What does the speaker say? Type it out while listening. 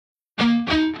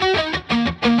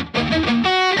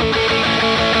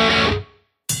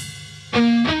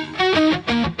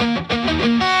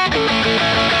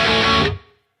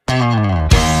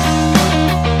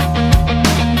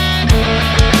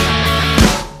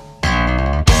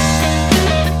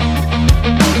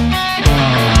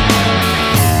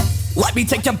me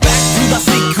take you back to the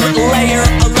secret layer.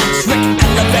 Electric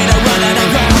elevator running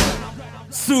around.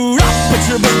 Suit up, put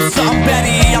your boots on,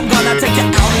 Betty. I'm gonna take you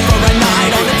out for a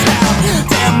night on the town.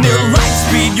 Damn near light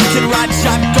speed, you can ride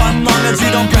shotgun long as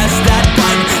you don't press that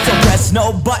button. So press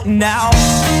no button now.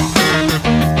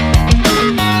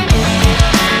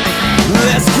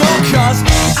 Let's go, cause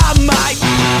I might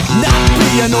not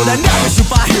be an ordinary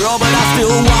superhero, but I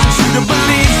still want you to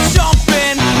believe. Jump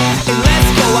in and let's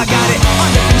go, I got it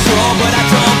under control, but I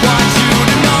don't want you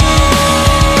to know.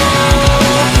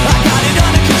 I got it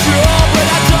under control, but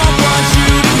I don't want you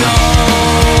to know.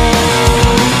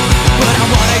 But I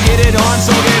wanna get it on,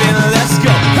 so get in, let's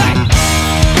go. Hey!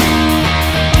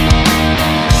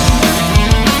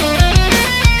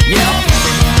 Yeah.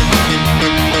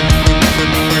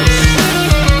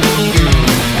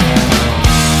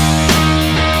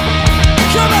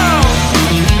 Come on!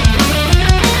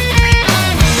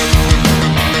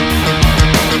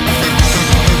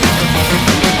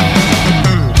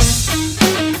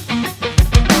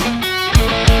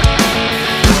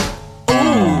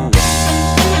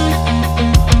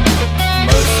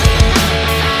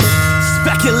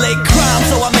 Speculate crime,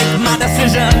 so I make my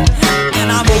decision, and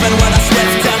I'm moving with a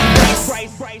swift embrace.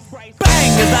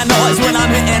 Bang is that noise when I'm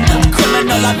hitting a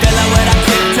criminal, a villain with a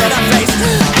kick to the face.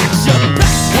 Action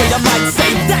back, well you might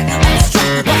say that I'm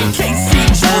struck by Casey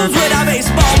Jones with a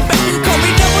baseball bat. Call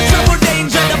me double trouble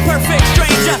danger, the perfect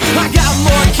stranger. I got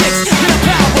more kicks than a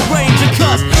Power Ranger,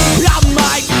 cause I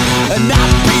might not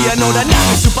be an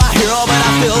ordinary superhero, but I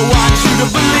still want you to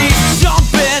believe.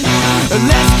 Jump in,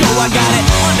 let's go, I got it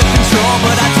under control,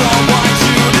 but I don't want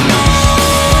you to know.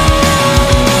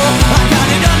 I got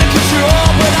it under control,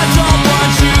 but I don't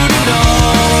want you to know.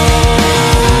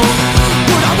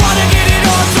 But I wanna get it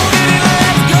on, so get it,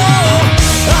 let's go.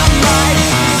 I might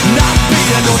not be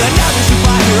an ordinary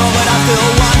superhero, but I still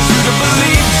want you to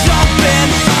believe. Jump in,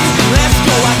 let's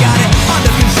go, I got it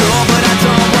under control, but I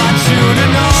don't want you to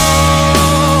know.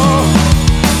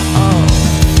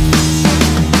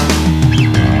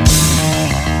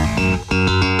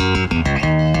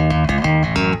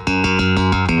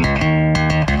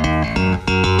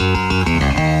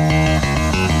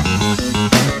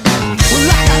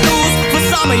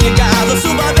 You guys, a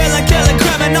super villain, killing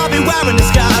criminal, be wearing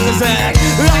disguises. And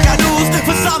I got news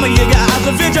for some of you guys,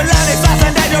 a vigilante, fast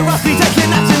and dangerous, be taking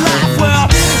out your life.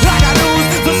 Well, I got news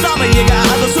for some of you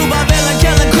guys, a super villain,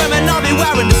 killing criminal, be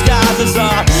wearing disguises.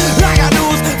 I got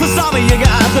news for some of you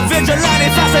guys, a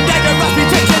vigilante, fast and dangerous, be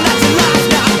taking